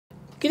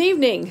Good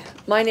evening.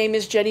 My name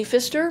is Jenny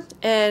Pfister,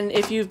 and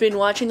if you've been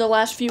watching the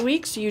last few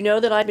weeks, you know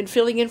that I've been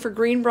filling in for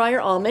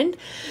Greenbrier Almond,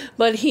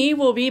 but he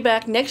will be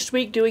back next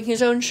week doing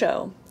his own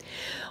show.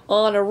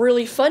 On a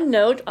really fun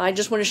note, I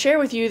just want to share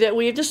with you that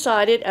we have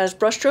decided as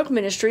Brushstroke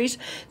Ministries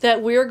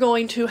that we're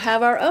going to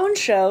have our own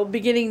show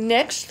beginning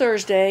next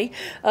Thursday,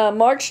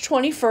 March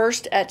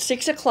 21st at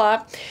 6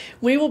 o'clock.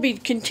 We will be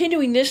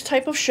continuing this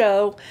type of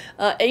show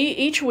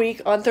each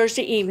week on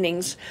Thursday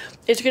evenings.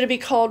 It's going to be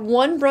called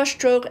One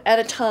Brushstroke at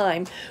a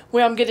Time,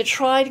 where I'm going to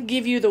try to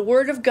give you the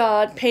Word of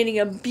God, painting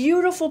a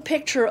beautiful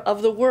picture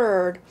of the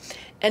Word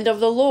and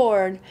of the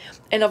Lord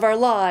and of our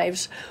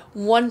lives,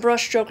 one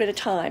brushstroke at a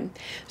time.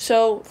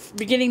 So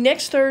beginning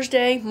next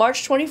Thursday,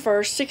 March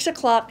 21st, 6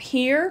 o'clock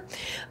here,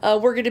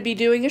 we're going to be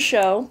doing a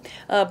show,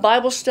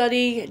 Bible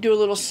study, do a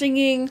little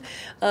singing,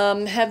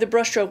 have the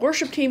Brushstroke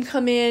worship team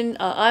come in.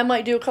 I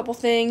might do a couple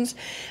things,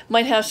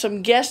 might have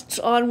some guests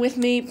on with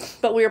me,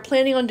 but we are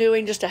planning on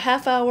doing just a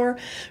half-hour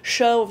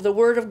show of the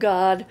Word of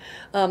God,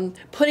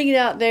 putting it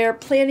out there,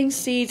 planting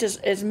seeds,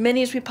 as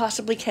many as we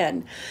possibly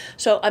can.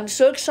 So I'm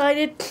so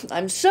excited.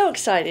 I'm so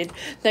excited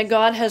that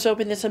God has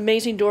opened this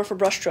amazing door for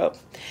Brushstroke.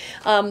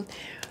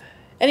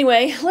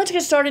 Anyway, let's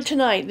get started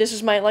tonight. This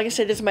is like I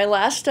said, this is my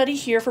last study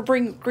here for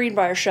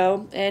Greenbrier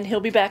Show, and he'll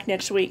be back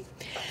next week.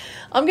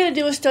 I'm going to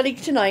do a study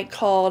tonight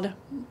called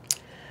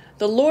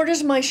The Lord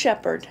is My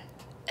Shepherd,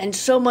 and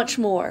so much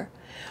more.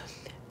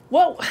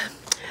 Well,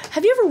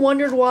 have you ever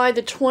wondered why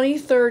the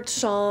 23rd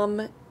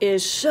Psalm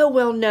is so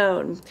well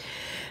known?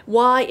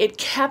 Why it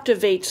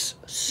captivates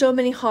so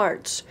many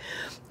hearts?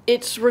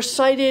 It's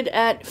recited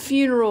at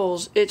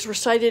funerals. It's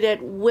recited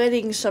at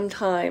weddings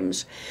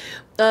sometimes.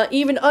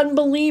 Even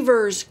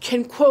unbelievers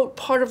can quote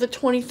part of the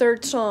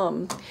 23rd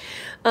Psalm.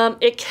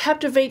 It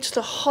captivates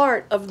the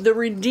heart of the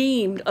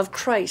redeemed of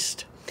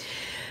Christ.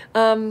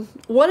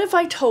 What if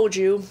I told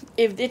you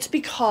if it's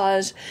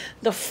because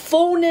the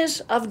fullness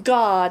of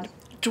God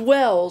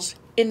dwells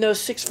in those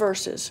 6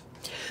 verses?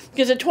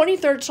 Because the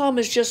 23rd Psalm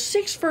is just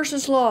 6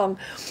 verses long,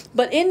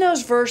 but in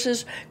those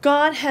verses,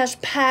 God has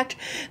packed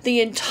the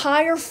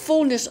entire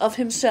fullness of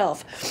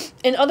himself.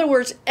 In other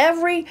words,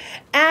 every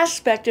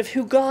aspect of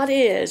who God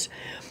is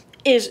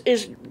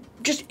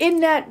just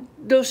in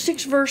those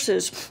 6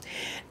 verses.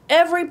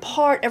 Every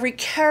part, every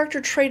character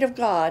trait of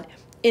God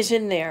is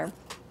in there.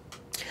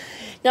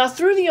 Now,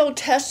 through the Old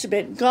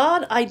Testament,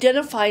 God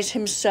identifies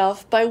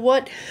himself by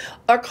what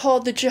are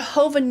called the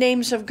Jehovah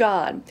names of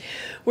God,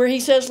 where he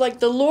says, like,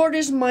 the Lord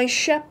is my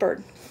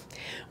shepherd.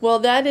 Well,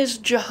 that is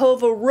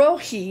Jehovah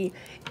Rohi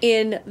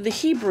in the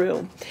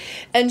Hebrew.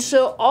 And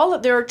so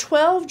there are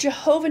 12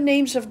 Jehovah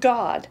names of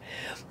God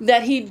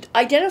that he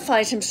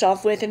identifies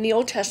himself with in the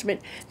Old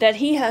Testament that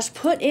he has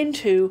put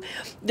into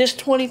this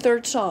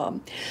 23rd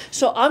Psalm.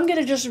 So I'm going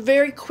to just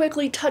very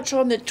quickly touch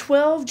on the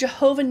 12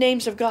 Jehovah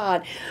names of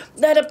God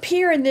that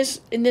appear in this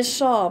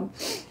Psalm,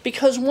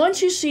 because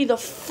once you see the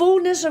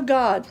fullness of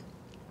God,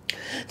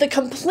 the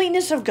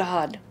completeness of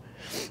God,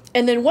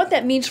 and then what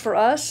that means for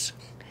us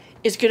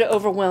is going to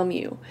overwhelm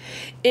you.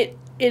 It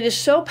is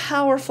so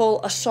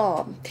powerful a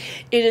psalm.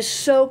 It is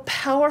so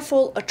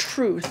powerful a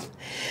truth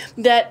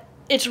that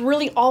it's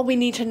really all we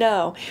need to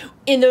know.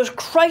 In those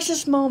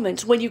crisis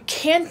moments when you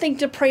can't think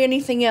to pray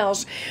anything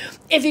else,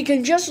 if you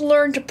can just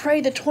learn to pray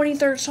the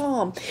 23rd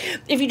Psalm,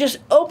 if you just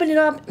open it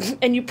up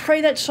and you pray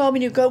that psalm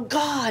and you go,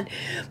 God,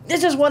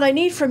 this is what I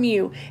need from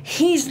you.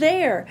 He's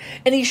there,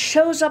 and he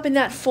shows up in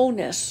that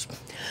fullness.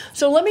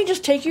 So let me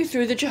just take you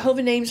through the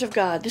Jehovah names of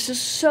God. This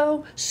is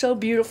so, so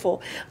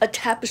beautiful, a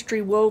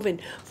tapestry woven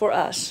for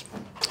us.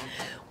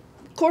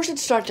 Of course, it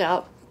starts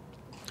out,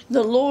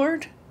 the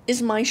Lord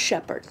is my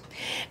shepherd.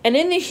 And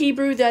in the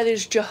Hebrew, that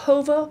is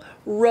Jehovah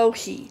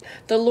Rohi,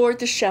 the Lord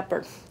the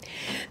shepherd.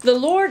 The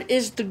Lord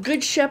is the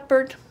good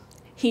shepherd.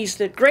 He's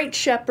the great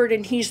shepherd,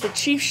 and he's the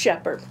chief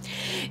shepherd.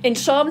 In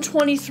Psalm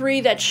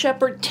 23, that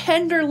shepherd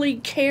tenderly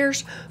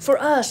cares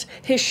for us,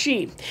 his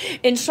sheep.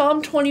 In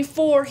Psalm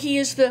 24, he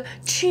is the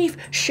chief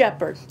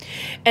shepherd,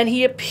 and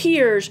he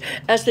appears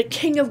as the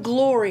King of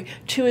glory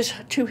to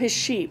his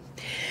sheep.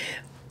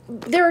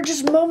 There are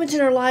just moments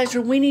in our lives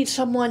where we need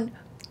someone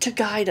to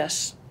guide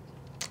us.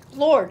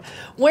 Lord,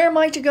 where am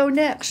I to go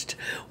next?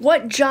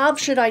 What job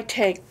should I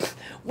take?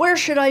 Where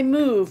should I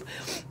move?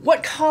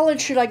 What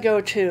college should I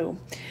go to?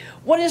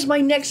 What is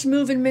my next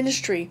move in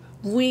ministry?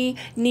 We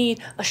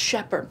need a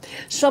shepherd,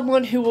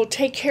 someone who will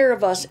take care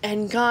of us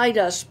and guide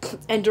us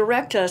and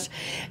direct us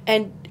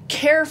and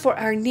care for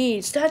our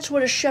needs. That's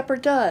what a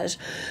shepherd does.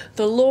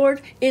 The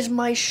Lord is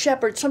my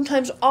shepherd.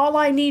 Sometimes all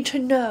I need to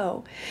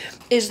know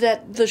is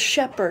that the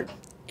shepherd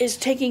is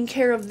taking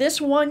care of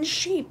this one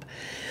sheep,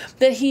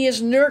 that he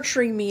is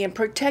nurturing me and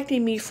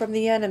protecting me from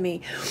the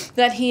enemy,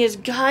 that he has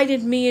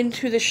guided me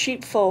into the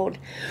sheepfold.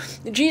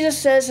 Jesus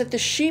says that the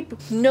sheep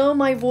know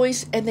my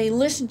voice and they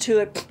listen to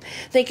it.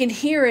 They can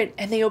hear it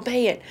and they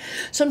obey it.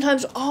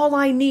 Sometimes all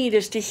I need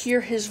is to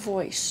hear his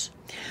voice.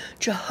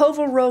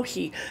 Jehovah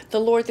Rohi, the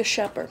Lord the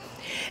shepherd.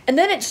 And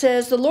then it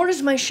says, the Lord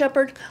is my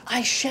shepherd,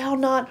 I shall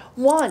not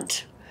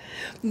want.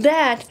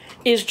 That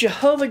is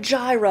Jehovah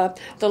Jireh,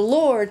 the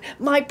Lord,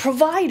 my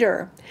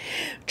provider.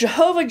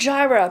 Jehovah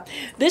Jireh,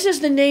 this is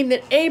the name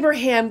that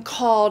Abraham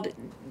called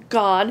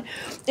God.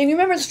 And you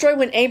remember the story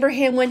when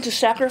Abraham went to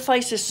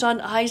sacrifice his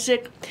son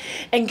Isaac,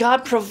 and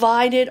God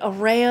provided a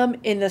ram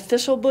in the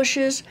thistle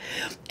bushes,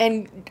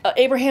 and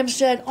Abraham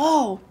said,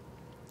 "Oh,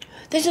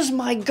 this is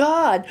my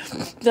God,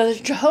 the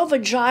Jehovah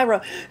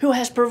Jireh, who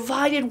has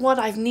provided what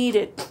I've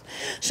needed."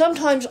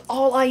 Sometimes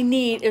all I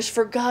need is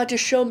for God to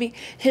show me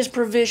his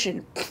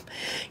provision.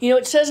 You know,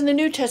 it says in the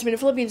New Testament in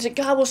Philippians that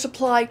God will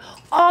supply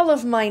all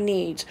of my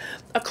needs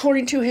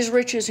according to his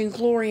riches and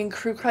glory in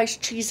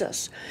Christ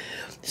Jesus.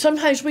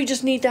 Sometimes we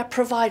just need that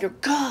provider.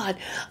 God,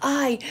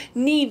 I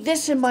need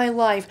this in my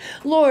life.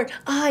 Lord,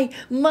 I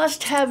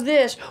must have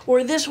this,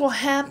 or this will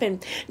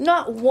happen.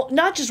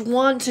 Not just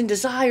wants and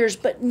desires,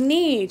 but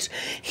needs.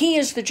 He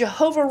is the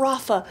Jehovah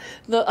Rapha,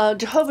 the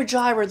Jehovah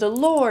Jireh, the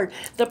Lord,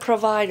 the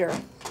provider.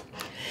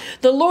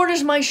 The Lord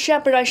is my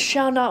shepherd, I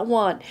shall not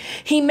want.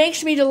 He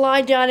makes me to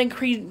lie down in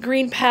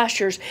green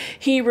pastures.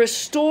 He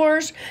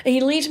restores, and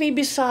he leads me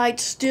beside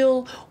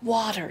still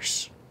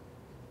waters.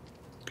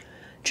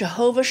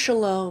 Jehovah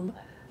Shalom,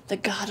 the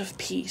God of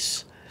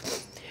peace.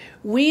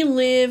 We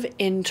live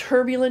in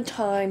turbulent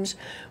times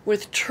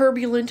with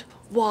turbulent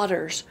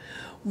waters,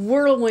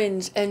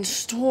 whirlwinds and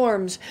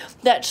storms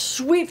that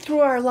sweep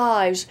through our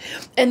lives,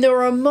 and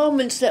there are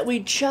moments that we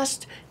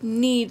just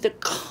need the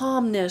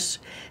calmness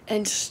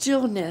and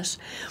stillness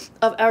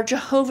of our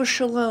Jehovah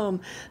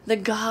Shalom, the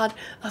God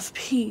of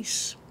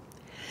peace.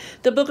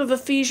 The book of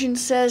Ephesians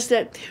says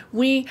that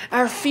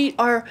our feet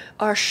are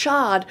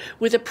shod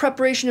with the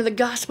preparation of the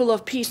gospel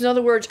of peace. In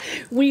other words,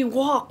 we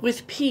walk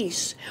with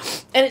peace.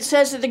 And it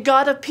says that the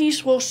God of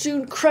peace will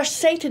soon crush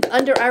Satan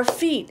under our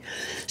feet.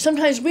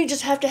 Sometimes we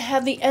just have to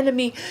have the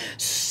enemy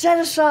set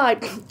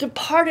aside,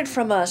 departed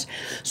from us,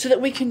 so that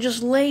we can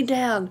just lay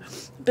down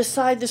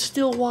beside the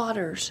still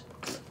waters.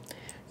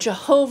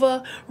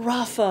 Jehovah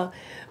Rapha,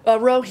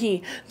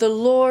 Rohi, the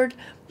Lord,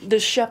 the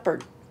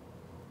shepherd.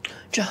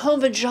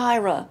 Jehovah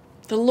Jireh,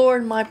 the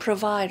Lord my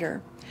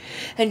provider,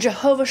 and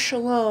Jehovah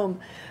Shalom,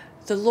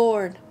 the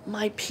Lord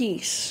my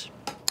peace.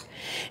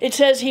 It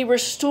says he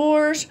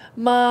restores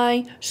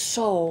my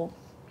soul.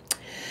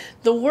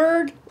 The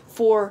word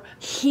for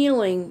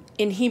healing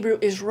in Hebrew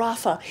is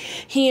Rapha.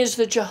 He is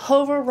the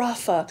Jehovah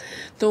Rapha,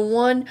 the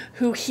one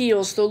who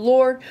heals, the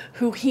Lord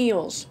who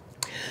heals.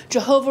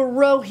 Jehovah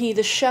Rohi,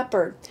 the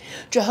shepherd.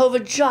 Jehovah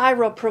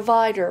Jireh,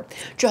 provider.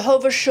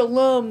 Jehovah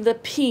Shalom, the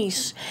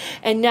peace.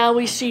 And now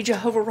we see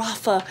Jehovah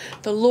Rapha,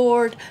 the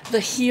Lord,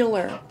 the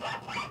healer.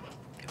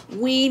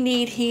 We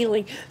need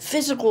healing,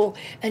 physical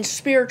and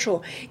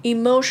spiritual,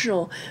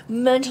 emotional,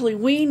 mentally.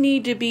 We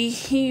need to be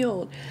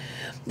healed.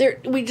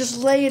 We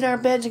just lay in our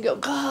beds and go,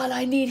 God,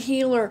 I need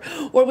healer.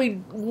 Or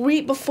we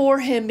weep before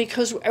him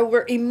because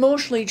we're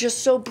emotionally just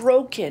so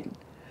broken.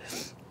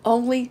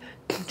 Only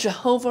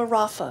Jehovah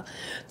Rapha,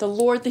 the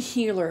Lord the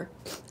healer,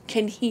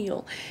 can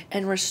heal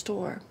and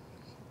restore.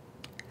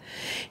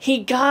 He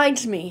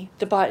guides me.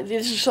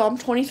 This is Psalm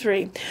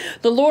 23.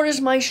 The Lord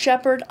is my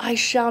shepherd, I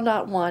shall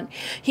not want.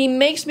 He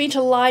makes me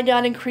to lie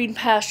down in green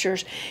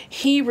pastures.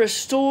 He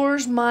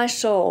restores my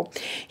soul.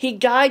 He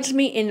guides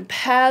me in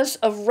paths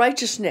of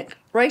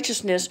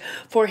righteousness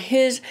for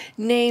his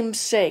name's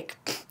sake.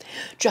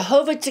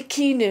 Jehovah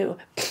Tzidkenu,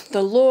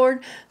 the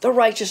Lord, the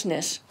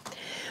righteousness.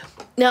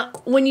 Now,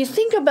 when you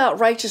think about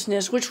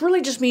righteousness, which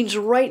really just means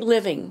right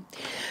living,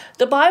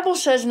 the Bible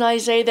says in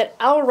Isaiah that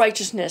our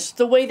righteousness,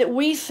 the way that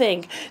we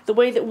think, the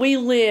way that we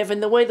live,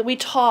 and the way that we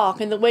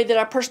talk, and the way that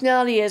our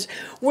personality is,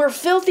 we're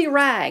filthy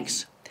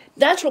rags.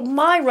 That's what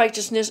my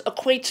righteousness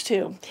equates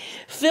to.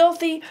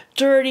 Filthy,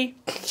 dirty,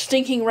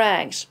 stinking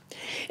rags.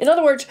 In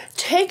other words,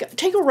 take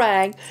a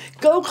rag,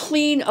 go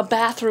clean a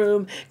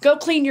bathroom, go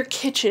clean your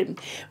kitchen.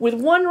 With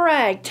one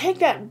rag, take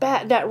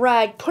that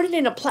rag, put it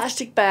in a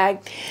plastic bag,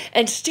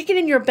 and stick it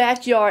in your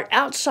backyard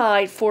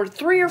outside for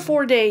 3 or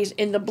 4 days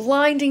in the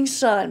blinding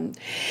sun.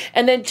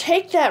 And then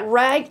take that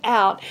rag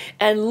out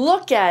and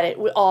look at it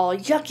all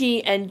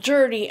yucky and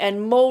dirty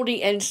and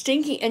moldy and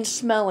stinky and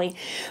smelly.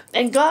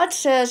 And God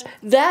says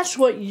that's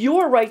what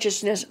your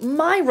righteousness,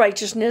 my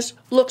righteousness,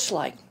 looks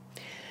like.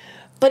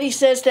 But he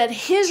says that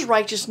his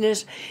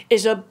righteousness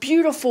is a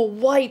beautiful,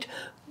 white,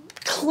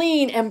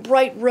 clean, and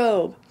bright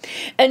robe.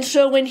 And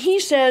so when he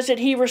says that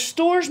he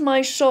restores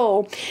my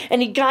soul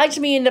and he guides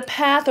me in the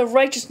path of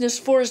righteousness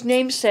for his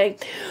name's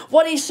sake,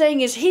 what he's saying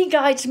is he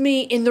guides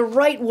me in the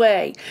right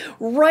way,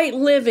 right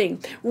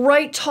living,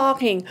 right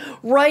talking,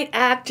 right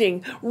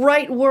acting,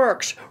 right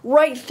works,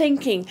 right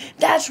thinking.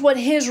 That's what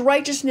his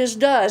righteousness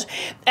does.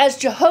 As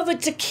Jehovah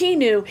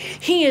Tzidkenu,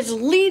 he is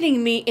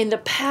leading me in the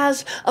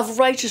paths of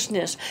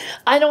righteousness.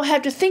 I don't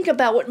have to think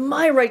about what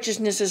my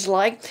righteousness is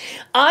like.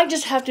 I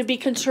just have to be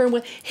concerned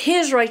with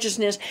his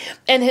righteousness.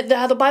 And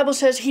how the Bible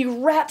says he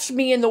wraps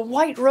me in the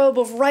white robe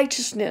of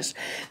righteousness.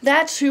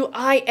 That's who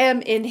I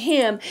am in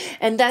him,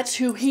 and that's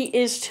who he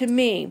is to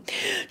me.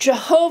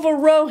 Jehovah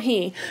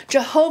Rohi,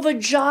 Jehovah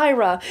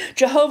Jireh,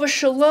 Jehovah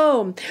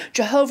Shalom,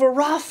 Jehovah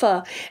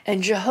Rapha,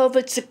 and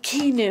Jehovah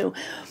Tzidkenu.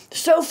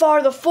 So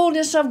far, the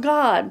fullness of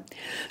God.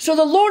 So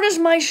the Lord is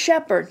my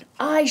shepherd,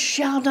 I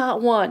shall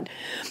not want.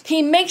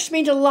 He makes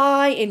me to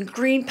lie in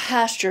green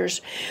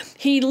pastures.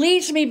 He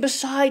leads me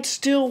beside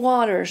still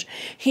waters.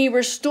 He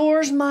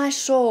restores my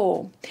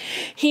soul.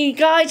 He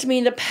guides me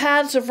in the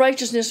paths of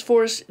righteousness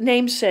for his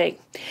name's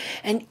sake.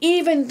 And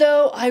even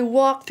though I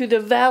walk through the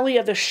valley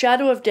of the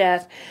shadow of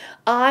death,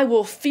 I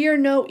will fear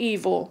no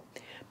evil,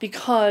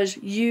 because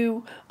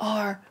you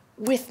are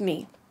with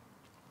me.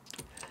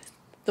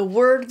 The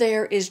word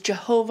there is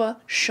Jehovah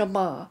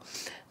Shammah,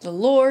 the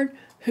Lord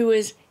who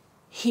is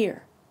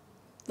here.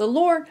 The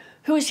Lord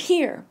who is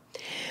here.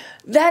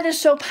 That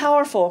is so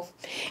powerful.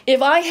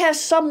 If I have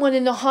someone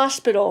in the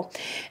hospital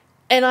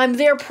and I'm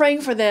there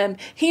praying for them,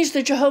 he's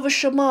the Jehovah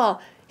Shammah.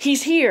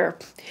 He's here.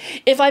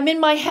 If I'm in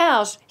my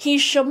house,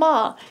 he's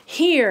Shammah,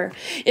 here.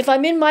 If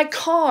I'm in my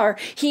car,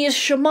 he is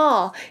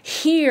Shammah,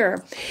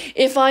 here.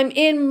 If I'm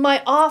in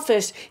my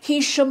office,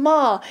 he's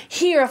Shammah,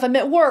 here. If I'm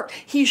at work,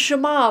 he's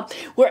Shammah.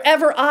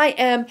 Wherever I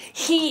am,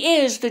 he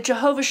is the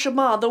Jehovah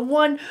Shammah, the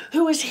one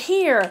who is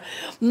here.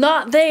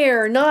 Not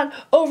there, not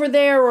over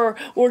there,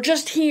 or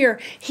just here.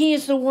 He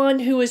is the one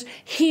who is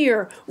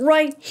here,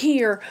 right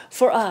here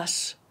for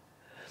us.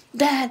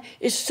 That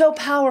is so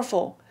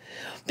powerful.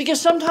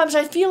 Because sometimes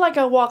I feel like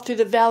I walk through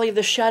the valley of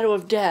the shadow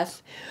of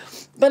death,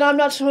 but I'm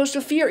not supposed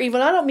to fear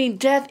evil. I don't mean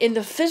death in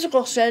the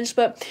physical sense,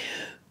 but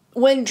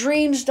when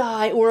dreams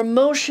die or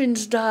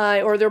emotions die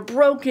or they're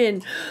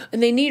broken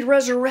and they need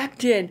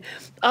resurrected,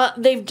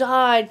 they've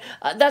died,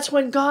 that's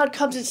when God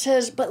comes and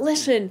says, but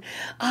listen,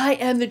 I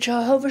am the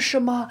Jehovah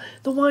Shammah,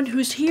 the one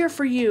who's here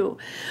for you.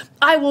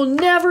 I will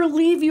never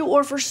leave you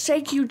or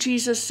forsake you,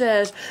 Jesus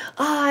says.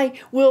 I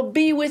will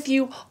be with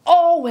you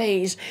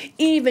always,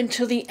 even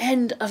to the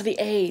end of the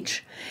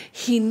age.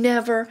 He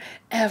never,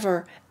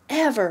 ever,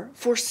 ever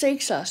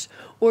forsakes us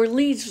or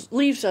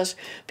leaves us,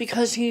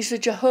 because he's the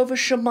Jehovah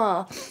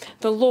Shammah,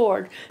 the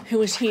Lord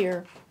who is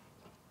here.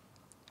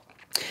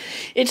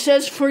 It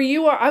says, for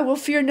you are, I will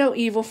fear no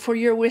evil, for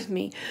you're with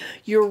me.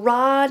 Your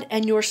rod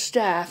and your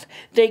staff,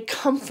 they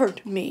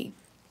comfort me.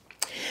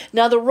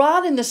 Now the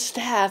rod and the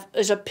staff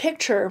is a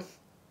picture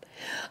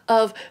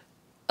of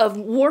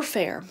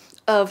warfare,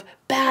 of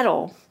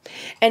battle.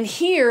 And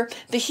here,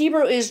 the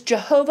Hebrew is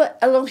Jehovah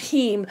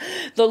Elohim,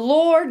 the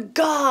Lord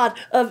God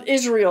of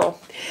Israel.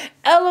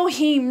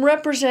 Elohim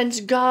represents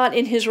God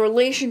in his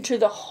relation to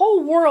the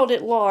whole world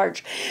at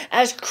large,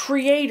 as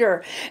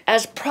creator,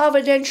 as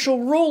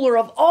providential ruler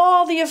of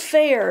all the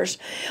affairs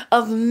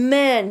of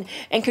men,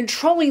 and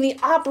controlling the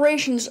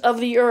operations of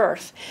the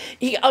earth.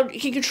 He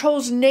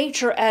controls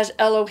nature as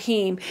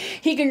Elohim.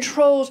 He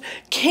controls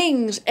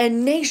kings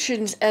and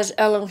nations as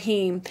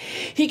Elohim.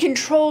 He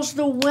controls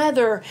the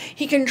weather.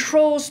 He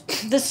controls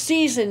the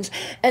seasons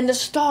and the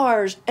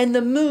stars and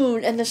the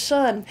moon and the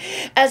sun.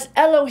 As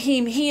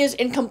Elohim, he is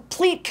in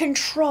complete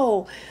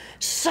control,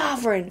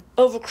 sovereign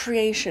over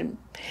creation.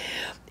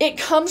 It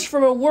comes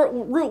from a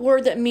root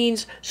word that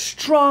means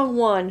strong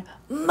one,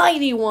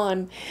 mighty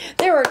one.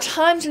 There are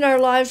times in our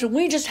lives when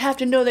we just have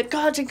to know that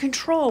God's in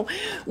control.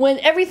 When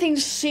everything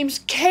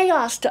seems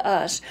chaos to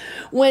us,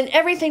 when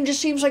everything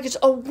just seems like it's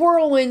a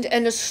whirlwind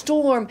and a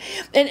storm,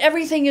 and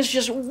everything is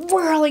just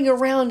whirling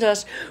around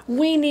us,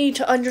 we need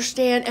to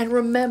understand and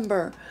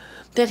remember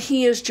that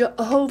he is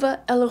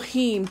Jehovah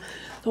Elohim,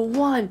 the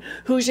one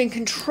who's in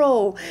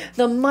control,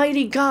 the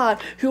mighty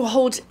God who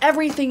holds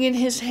everything in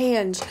his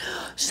hands.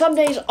 Some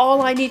days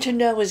all I need to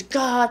know is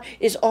God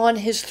is on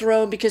his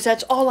throne, because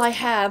that's all I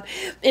have,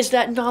 is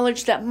that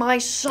knowledge that my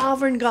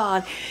sovereign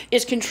God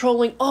is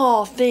controlling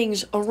all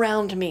things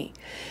around me.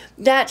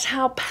 That's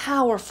how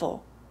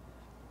powerful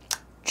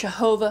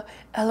Jehovah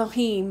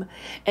Elohim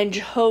and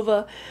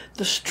Jehovah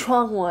the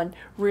strong one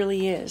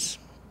really is.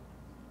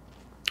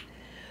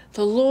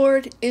 The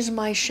Lord is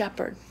my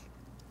shepherd,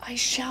 I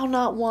shall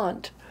not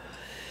want.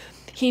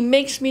 He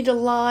makes me to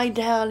lie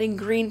down in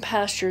green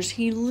pastures.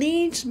 He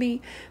leads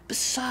me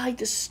beside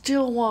the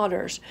still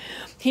waters.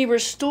 He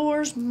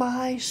restores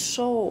my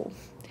soul.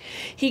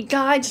 He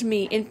guides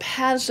me in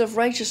paths of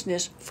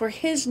righteousness for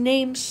his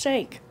name's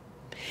sake.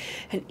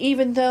 And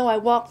even though I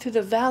walk through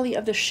the valley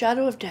of the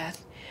shadow of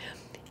death,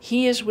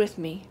 he is with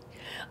me.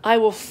 I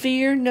will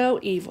fear no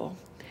evil.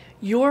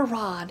 Your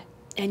rod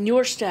and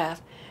your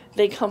staff,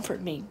 they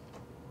comfort me.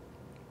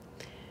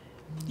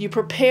 You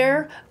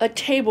prepare a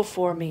table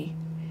for me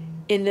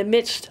in the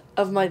midst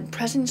of my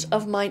presence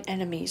of mine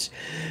enemies.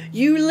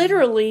 You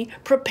literally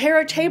prepare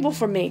a table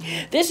for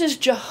me. This is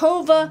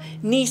Jehovah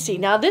Nissi.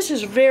 Now this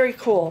is very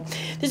cool.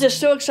 This is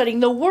so exciting.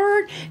 The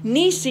word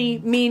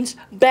Nissi means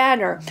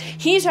banner.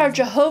 He's our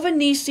Jehovah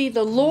Nissi,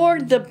 the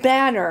Lord, the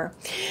banner.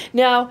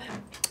 Now,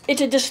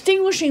 it's a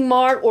distinguishing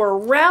mark or a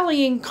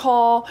rallying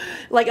call,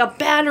 like a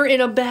banner in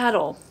a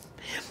battle.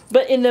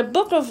 But in the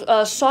book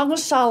of Song of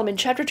Solomon,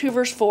 chapter 2,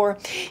 verse 4,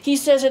 he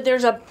says that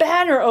there's a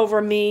banner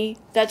over me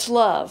that's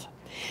love.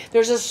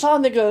 There's a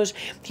song that goes,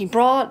 he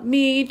brought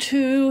me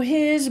to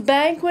his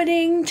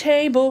banqueting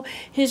table,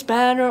 his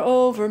banner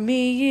over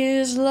me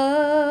is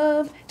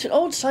love. It's an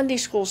old Sunday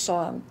school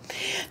song.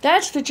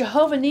 That's the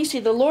Jehovah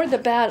Nissi, the Lord, the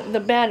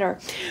banner.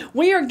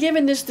 We are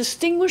given this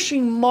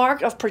distinguishing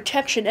mark of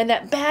protection, and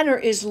that banner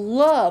is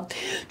love.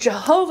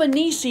 Jehovah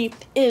Nissi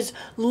is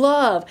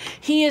love.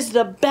 He is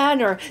the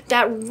banner,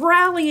 that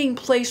rallying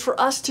place for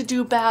us to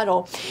do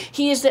battle.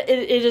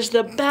 It is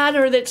the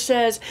banner that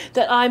says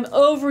that I'm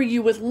over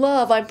you with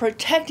love. I'm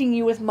protecting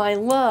you with my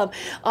love.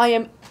 I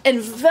am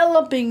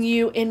enveloping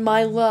you in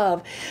my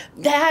love.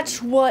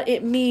 That's what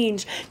it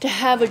means to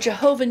have a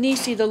Jehovah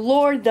Nissi, the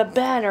Lord, the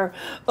banner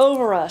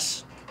over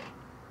us.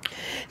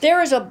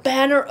 There is a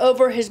banner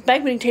over his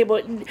banqueting table.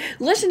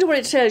 Listen to what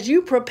it says.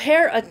 You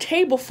prepare a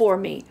table for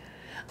me.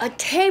 A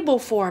table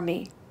for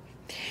me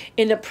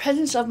in the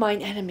presence of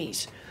mine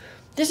enemies.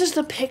 This is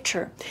the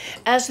picture.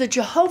 As the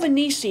Jehovah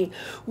Nissi,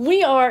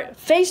 we are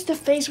face to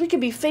face. We can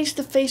be face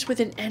to face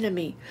with an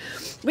enemy.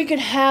 We can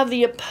have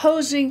the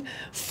opposing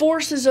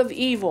forces of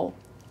evil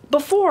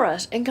before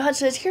us. And God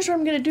says, here's what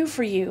I'm going to do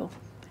for you.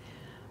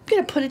 I'm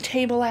going to put a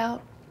table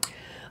out.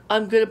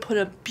 I'm going to put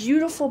a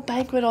beautiful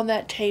banquet on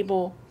that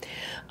table.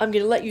 I'm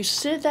going to let you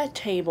sit at that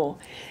table.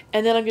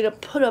 And then I'm going to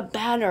put a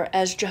banner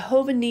as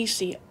Jehovah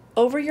Nissi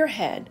over your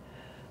head,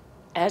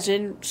 as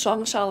in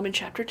Song of Solomon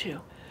chapter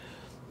 2.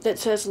 That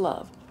says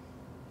love.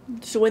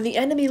 So when the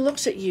enemy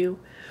looks at you,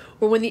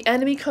 or when the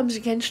enemy comes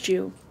against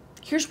you,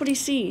 here's what he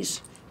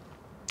sees.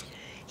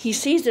 He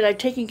sees that I've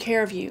taken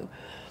care of you,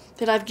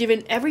 that I've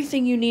given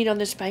everything you need on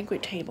this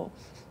banquet table,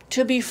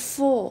 to be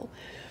full,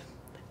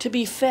 to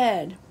be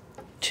fed,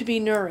 to be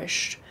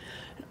nourished.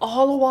 And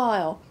all the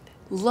while,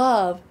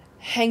 love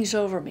hangs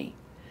over me.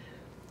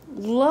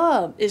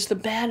 Love is the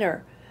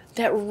banner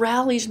that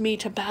rallies me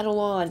to battle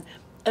on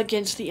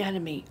against the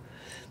enemy.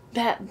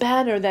 That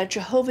banner, that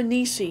Jehovah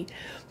Nissi,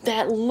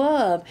 that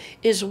love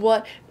is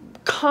what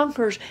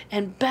conquers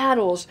and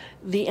battles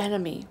the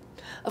enemy.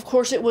 Of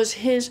course, it was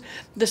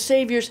the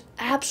Savior's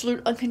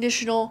absolute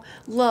unconditional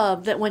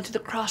love that went to the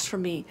cross for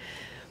me,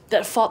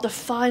 that fought the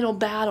final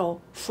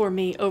battle for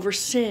me over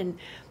sin,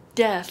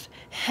 death,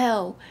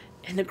 hell,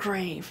 and the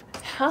grave.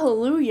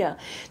 Hallelujah.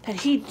 That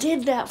he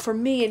did that for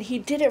me, and he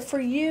did it for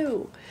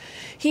you.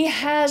 He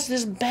has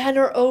this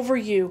banner over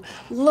you.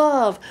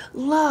 Love,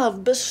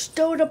 love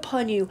bestowed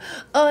upon you.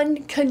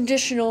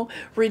 Unconditional,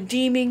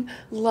 redeeming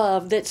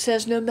love that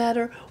says no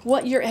matter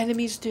what your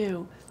enemies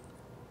do,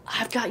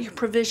 I've got your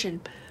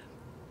provision.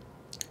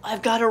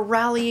 I've got a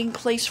rallying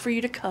place for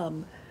you to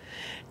come.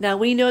 Now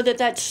we know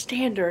that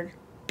standard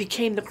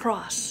became the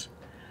cross.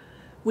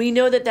 We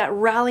know that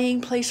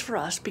rallying place for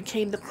us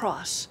became the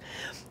cross.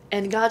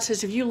 And God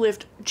says, if you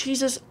lift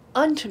Jesus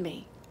unto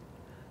me,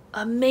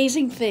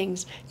 amazing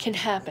things can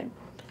happen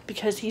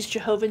because he's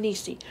Jehovah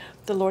Nissi,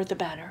 the Lord the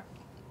banner.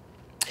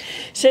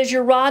 It says,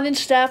 your rod and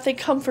staff, they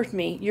comfort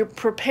me. You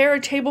prepare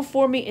a table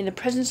for me in the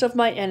presence of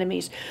my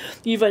enemies.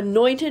 You've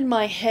anointed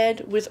my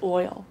head with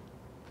oil.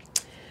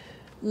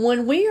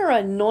 When we are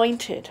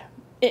anointed,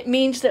 it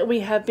means that we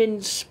have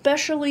been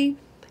specially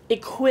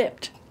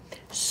equipped,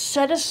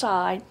 set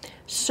aside,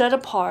 set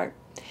apart,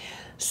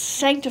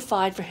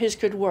 sanctified for his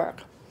good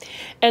work.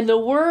 And the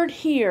word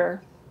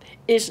here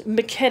is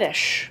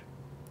Mekedesh,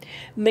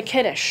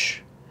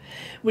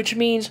 which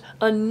means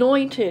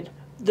anointed,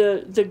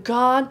 the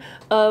God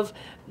of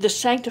the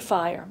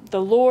sanctifier,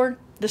 the Lord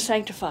the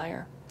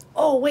sanctifier.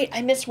 Oh, wait,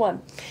 I missed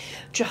one.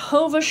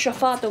 Jehovah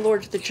Shaphat, the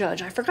Lord the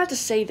judge. I forgot to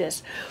say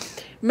this.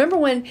 Remember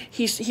when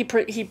he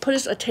put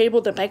us a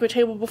table, the banquet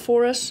table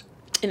before us,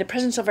 in the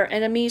presence of our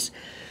enemies?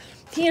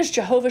 He is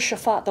Jehovah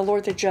Shaphat, the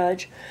Lord the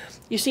judge.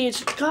 You see,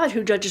 it's God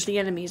who judges the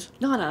enemies,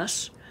 not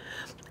us.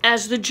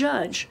 As the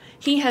judge,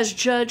 he has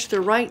judged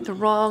the right, the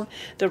wrong,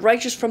 the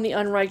righteous from the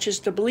unrighteous,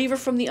 the believer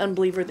from the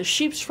unbeliever, the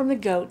sheep from the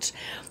goats.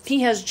 He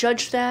has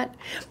judged that,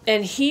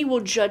 and he will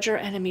judge our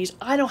enemies.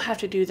 I don't have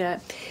to do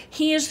that.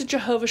 He is the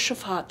Jehovah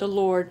Shaphat, the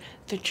Lord,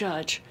 the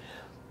judge,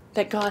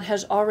 that God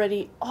has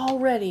already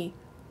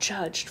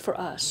judged for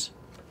us.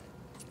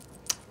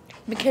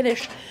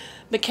 Mekedesh,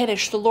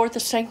 the Lord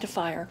the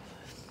sanctifier.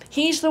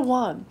 He's the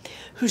one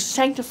who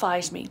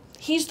sanctifies me.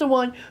 He's the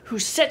one who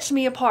sets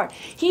me apart.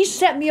 He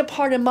set me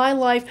apart in my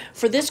life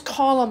for this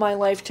call on my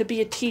life to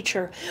be a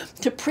teacher,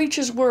 to preach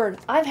his word.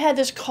 I've had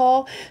this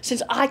call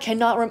since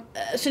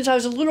since I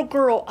was a little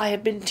girl. I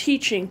have been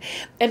teaching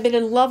and been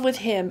in love with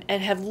him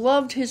and have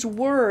loved his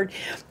word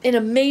in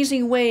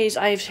amazing ways.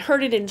 I've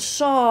heard it in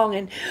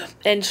song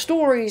and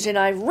stories, and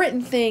I've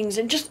written things,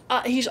 and just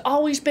he's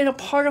always been a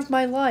part of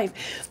my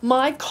life.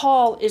 My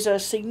call is a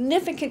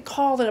significant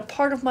call and a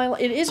part of my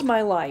life. It is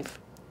my life.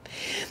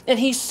 And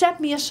he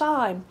set me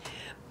aside.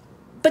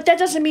 But that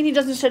doesn't mean he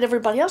doesn't set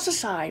everybody else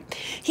aside.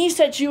 He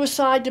sets you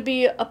aside to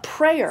be a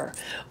prayer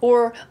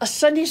or a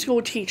Sunday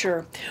school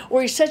teacher,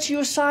 or he sets you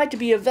aside to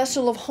be a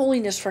vessel of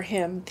holiness for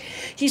him.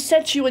 He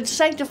sets you and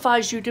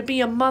sanctifies you to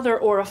be a mother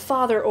or a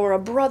father or a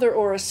brother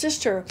or a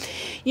sister.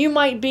 You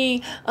might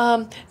be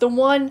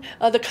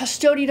the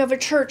custodian of a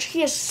church. He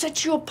has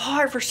set you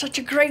apart for such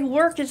a great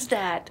work as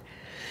that.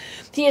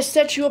 He has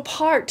set you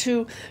apart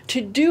to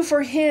do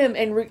for him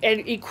and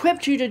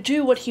equipped you to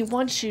do what he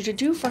wants you to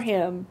do for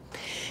him.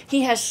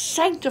 He has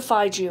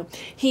sanctified you.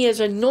 He has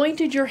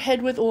anointed your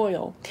head with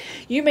oil.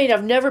 You may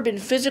have never been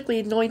physically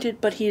anointed,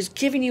 but he has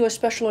given you a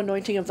special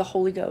anointing of the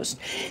Holy Ghost.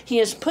 He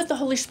has put the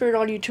Holy Spirit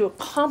on you to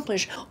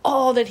accomplish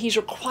all that he's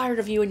required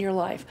of you in your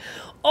life.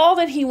 All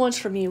that he wants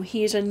from you,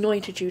 he has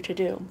anointed you to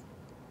do.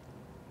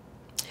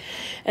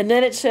 And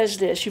then it says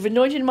this, you've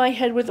anointed my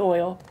head with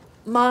oil.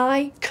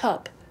 My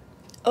cup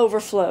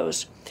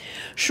overflows.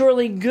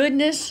 Surely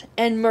goodness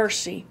and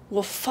mercy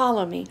will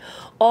follow me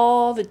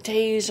all the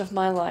days of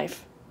my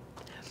life.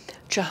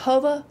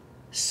 Jehovah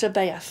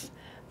Sabaoth,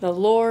 the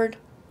Lord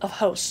of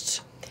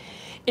hosts.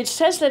 It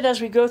says that as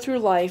we go through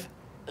life,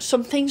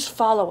 some things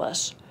follow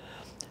us.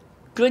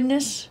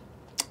 Goodness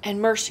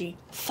and mercy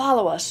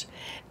follow us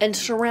and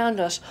surround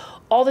us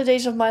all the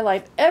days of my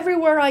life.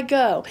 Everywhere I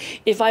go,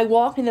 if I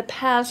walk in the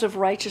paths of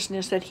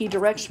righteousness that he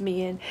directs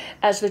me in,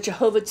 as the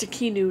Jehovah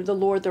Tzidkenu, the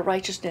Lord, the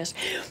righteousness,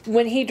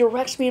 when he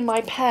directs me in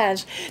my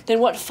paths, then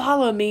what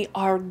follow me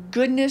are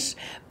goodness,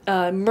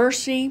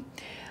 mercy,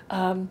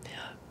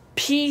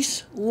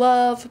 peace,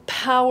 love,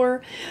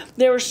 power.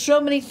 There are so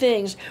many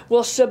things.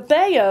 Well,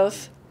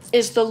 Sabaoth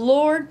is the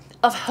Lord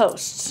of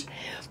hosts.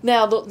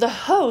 Now, the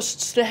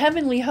hosts, the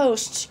heavenly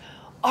hosts,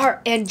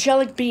 are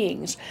angelic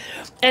beings.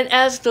 And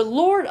as the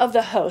Lord of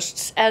the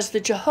hosts, as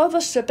the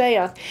Jehovah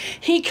Sabaoth,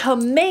 he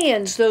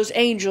commands those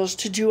angels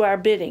to do our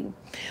bidding,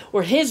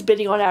 or his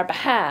bidding on our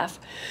behalf.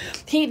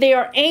 They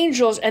are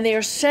angels, and they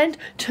are sent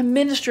to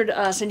minister to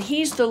us. And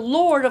he's the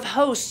Lord of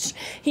hosts.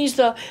 He's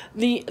the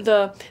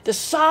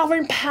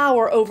sovereign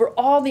power over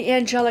all the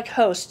angelic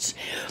hosts.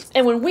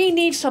 And when we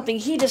need something,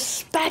 he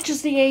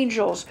dispatches the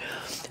angels.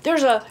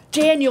 There's a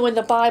Daniel in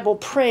the Bible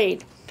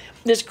prayed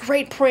this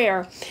great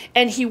prayer,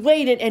 and he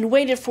waited and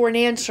waited for an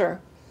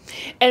answer.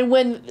 And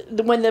when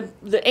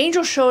the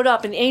angel showed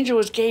up, and the angel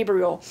was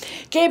Gabriel,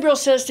 Gabriel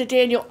says to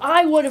Daniel,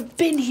 I would have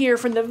been here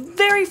from the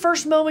very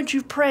first moment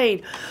you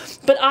prayed,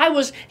 but I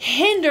was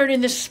hindered in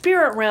the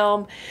spirit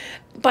realm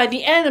by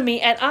the enemy,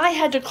 and I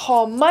had to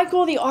call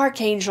Michael the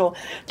archangel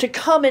to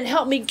come and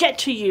help me get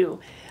to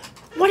you.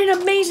 What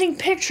an amazing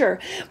picture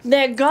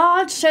that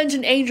God sends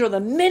an angel. The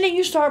minute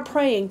you start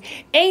praying,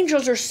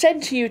 angels are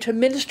sent to you to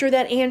minister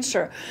that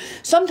answer.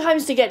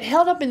 Sometimes they get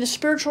held up in the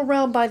spiritual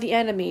realm by the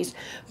enemies,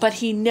 but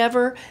he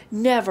never,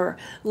 never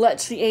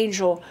lets the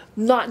angel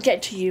not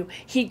get to you.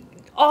 He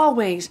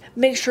always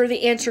makes sure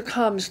the answer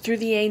comes through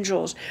the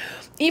angels.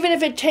 Even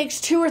if it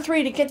takes 2 or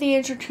 3 to get the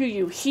answer to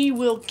you, he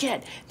will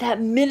get that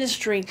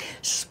ministering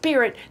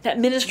spirit, that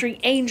ministering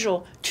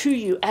angel to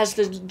you as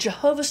the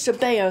Jehovah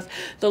Sabaoth,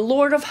 the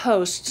Lord of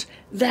hosts.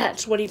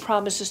 That's what he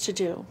promises to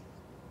do.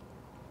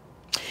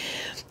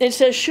 It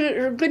says,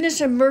 goodness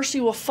and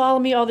mercy will follow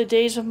me all the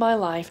days of my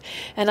life,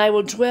 and I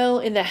will dwell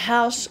in the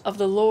house of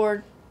the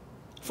Lord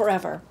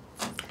forever.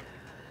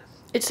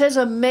 It says,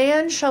 a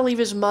man shall leave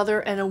his mother,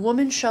 and a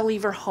woman shall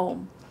leave her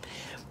home.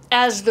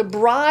 As the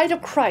bride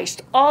of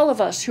Christ, all of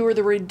us who are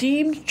the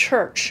redeemed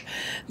church,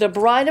 the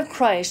bride of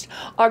Christ,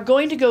 are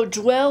going to go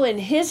dwell in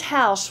his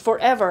house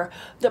forever.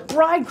 The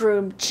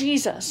bridegroom,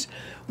 Jesus.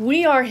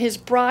 We are his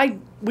bride,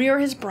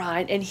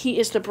 and he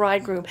is the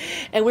bridegroom.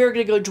 And we're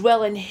going to go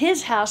dwell in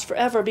his house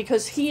forever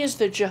because he is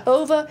the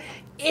Jehovah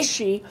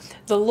Ishi,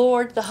 the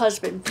Lord, the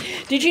husband.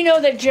 Did you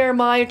know that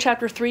Jeremiah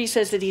chapter 3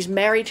 says that he's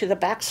married to the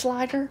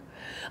backslider?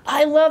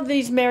 I love that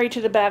he's married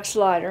to the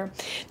backslider.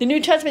 The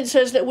New Testament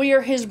says that we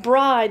are his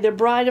bride, the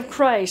bride of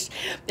Christ,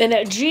 and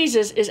that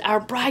Jesus is our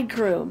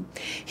bridegroom.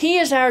 He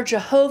is our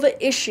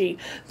Jehovah Ishi,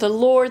 the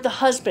Lord, the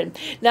husband.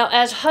 Now,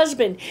 as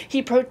husband,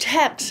 he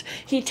protects,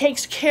 he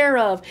takes care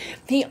of,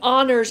 he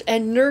honors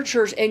and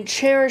nurtures and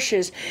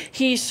cherishes.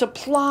 He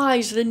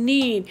supplies the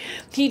need.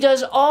 He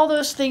does all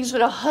those things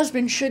that a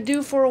husband should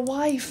do for a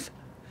wife.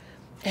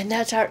 And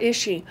that's our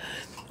Ishi.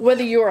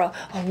 Whether you're a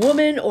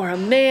woman or a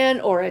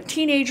man or a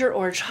teenager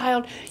or a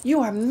child,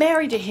 you are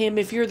married to him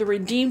if you're the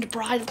redeemed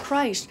bride of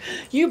Christ.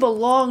 You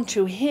belong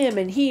to him,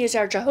 and he is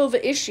our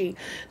Jehovah Ishi,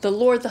 the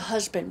Lord, the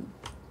husband.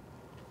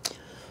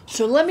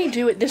 So let me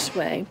do it this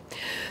way.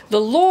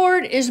 The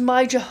Lord is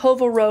my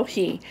Jehovah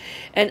Rohi,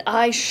 and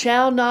I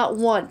shall not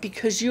want,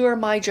 because you are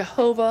my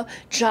Jehovah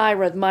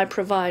Jireh, my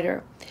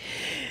provider.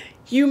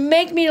 You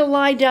make me to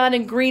lie down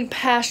in green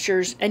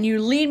pastures, and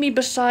you lead me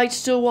beside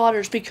still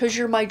waters, because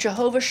you're my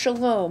Jehovah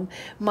Shalom,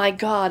 my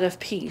God of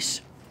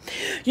peace.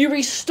 You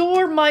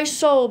restore my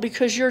soul,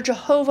 because you're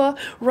Jehovah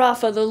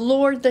Rapha, the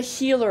Lord, the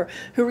healer,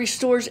 who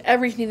restores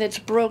everything that's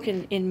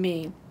broken in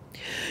me.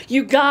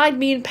 You guide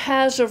me in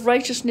paths of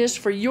righteousness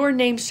for your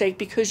name's sake,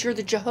 because you're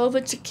the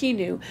Jehovah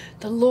Tzidkenu,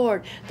 the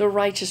Lord, the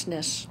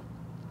righteousness.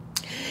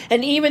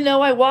 And even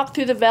though I walk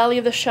through the valley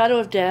of the shadow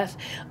of death,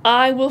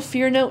 I will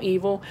fear no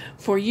evil,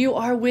 for you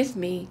are with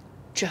me,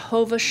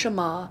 Jehovah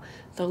Shammah,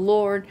 the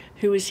Lord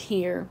who is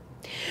here.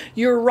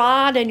 Your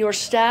rod and your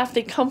staff,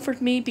 they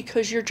comfort me,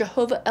 because you're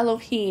Jehovah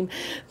Elohim,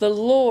 the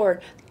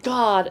Lord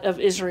God of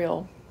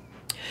Israel.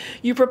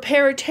 You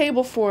prepare a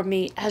table for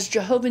me as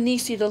Jehovah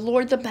Nissi, the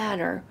Lord the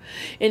banner,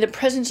 in the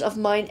presence of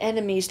mine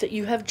enemies that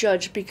you have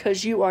judged,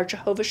 because you are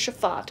Jehovah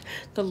Shaphat,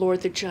 the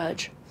Lord the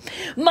judge.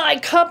 My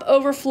cup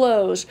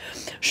overflows.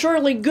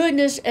 Surely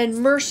goodness and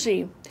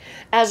mercy,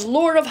 as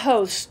Lord of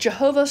hosts,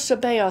 Jehovah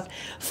Sabaoth,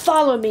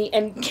 follow me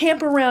and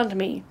camp around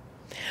me.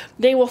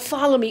 They will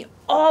follow me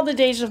all the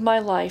days of my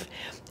life,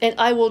 and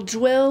I will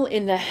dwell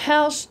in the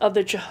house of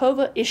the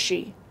Jehovah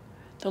Ishi,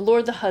 the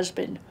Lord the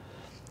husband,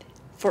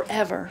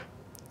 forever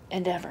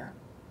and ever.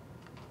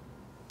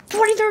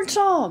 23rd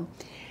Psalm.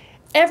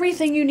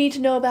 Everything you need to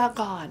know about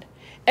God.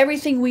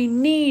 Everything we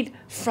need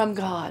from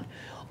God.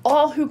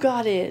 All who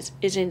God is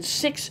in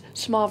 6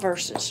 small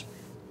verses.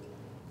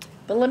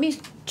 But let me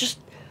just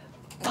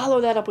follow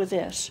that up with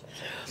this.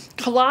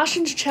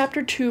 Colossians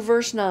chapter 2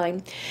 verse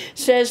 9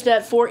 says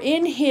that for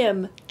in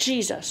him,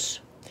 Jesus,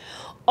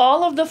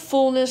 all of the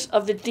fullness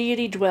of the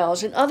deity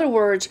dwells. In other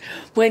words,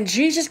 when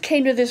Jesus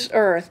came to this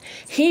earth,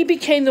 he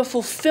became the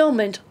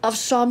fulfillment of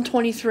Psalm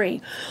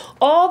 23.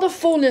 All the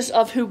fullness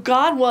of who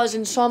God was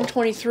in Psalm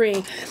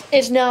 23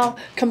 is now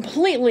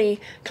completely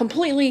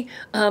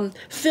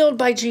filled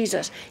by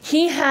Jesus.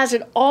 He has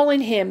it all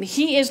in him.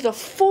 He is the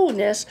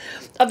fullness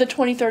of the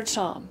 23rd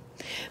Psalm.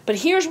 But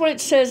here's what it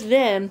says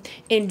then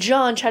in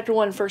John chapter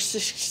 1, verse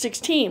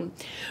 16.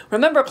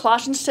 Remember,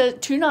 Colossians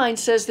 2:9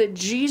 says that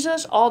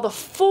Jesus, all the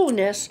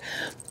fullness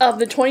of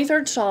the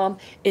 23rd Psalm,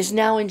 is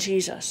now in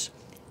Jesus.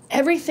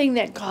 Everything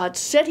that God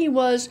said he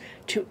was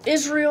to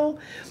Israel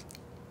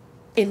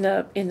in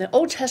the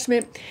Old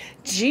Testament,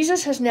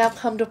 Jesus has now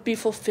come to be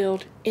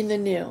fulfilled in the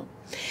New.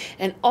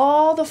 And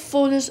all the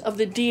fullness of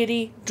the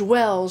deity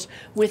dwells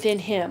within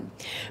him.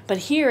 But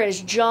here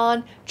is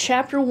John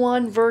chapter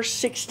 1, verse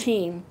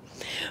 16.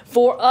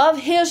 For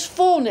of his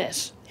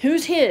fullness,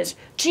 who's his?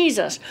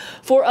 Jesus.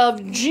 For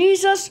of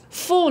Jesus'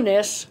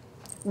 fullness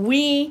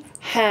we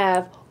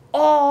have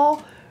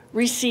all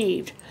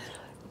received.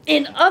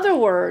 In other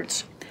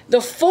words, the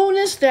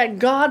fullness that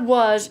God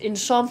was in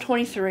Psalm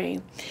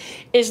 23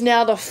 is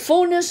now the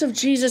fullness of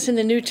Jesus in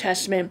the New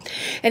Testament.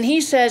 And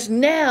he says,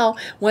 now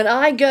when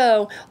I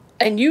go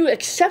and you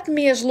accept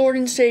me as Lord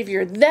and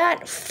Savior,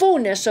 that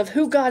fullness of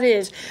who God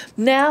is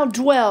now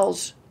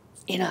dwells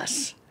in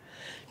us.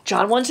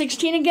 John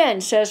 1:16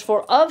 again says,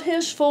 for of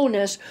his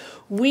fullness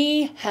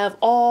we have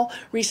all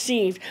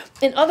received.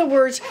 In other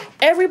words,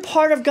 every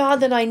part of God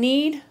that I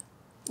need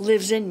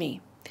lives in me.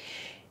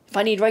 If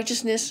I need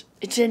righteousness,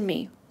 it's in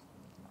me.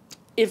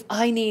 If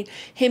I need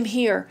him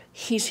here,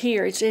 he's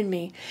here, it's in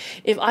me.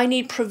 If I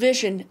need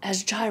provision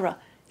as Jireh,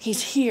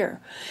 he's here.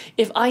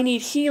 If I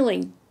need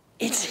healing,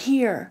 it's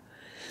here.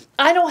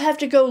 I don't have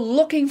to go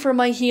looking for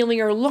my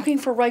healing or looking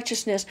for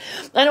righteousness.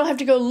 I don't have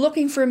to go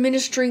looking for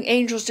ministering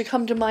angels to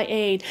come to my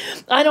aid.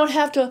 I don't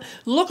have to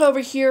look over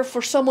here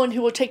for someone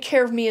who will take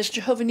care of me as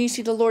Jehovah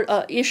Nissi, the Lord,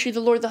 Ishi, the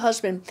Lord, the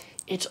husband.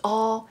 It's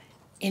all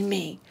in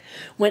me.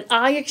 When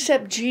I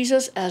accept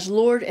Jesus as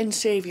Lord and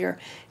Savior,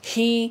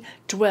 he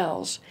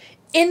dwells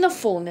in the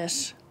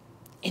fullness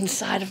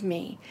inside of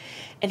me,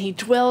 and he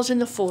dwells in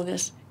the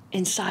fullness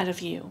inside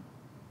of you.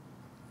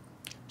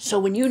 So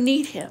when you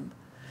need him,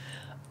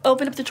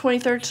 open up the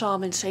 23rd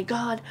Psalm and say,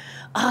 God,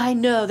 I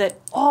know that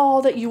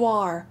all that you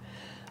are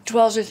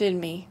dwells within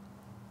me.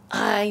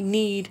 I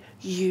need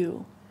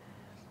you.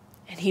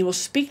 And he will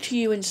speak to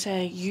you and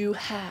say, you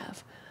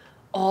have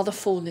all the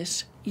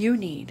fullness you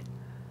need.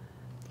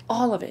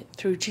 All of it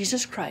through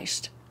Jesus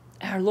Christ,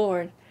 our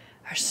Lord,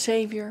 our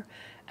Savior,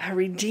 our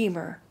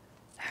Redeemer,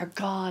 our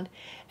God,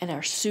 and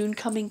our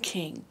soon-coming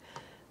King.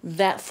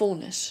 That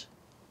fullness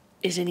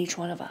is in each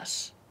one of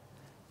us.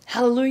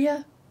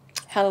 Hallelujah.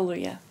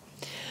 Hallelujah.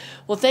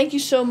 Well, thank you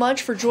so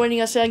much for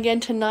joining us again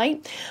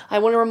tonight. I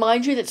want to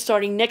remind you that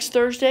starting next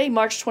Thursday,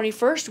 March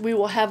 21st, we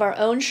will have our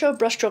own show.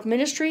 Brushstroke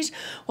Ministries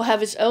will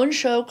have its own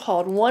show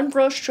called One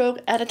Brushstroke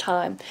at a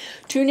Time.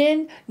 Tune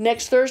in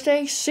next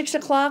Thursday, 6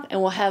 o'clock,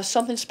 and we'll have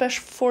something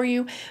special for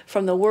you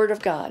from the Word of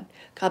God.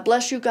 God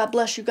bless you, God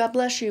bless you, God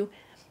bless you,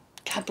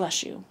 God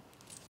bless you.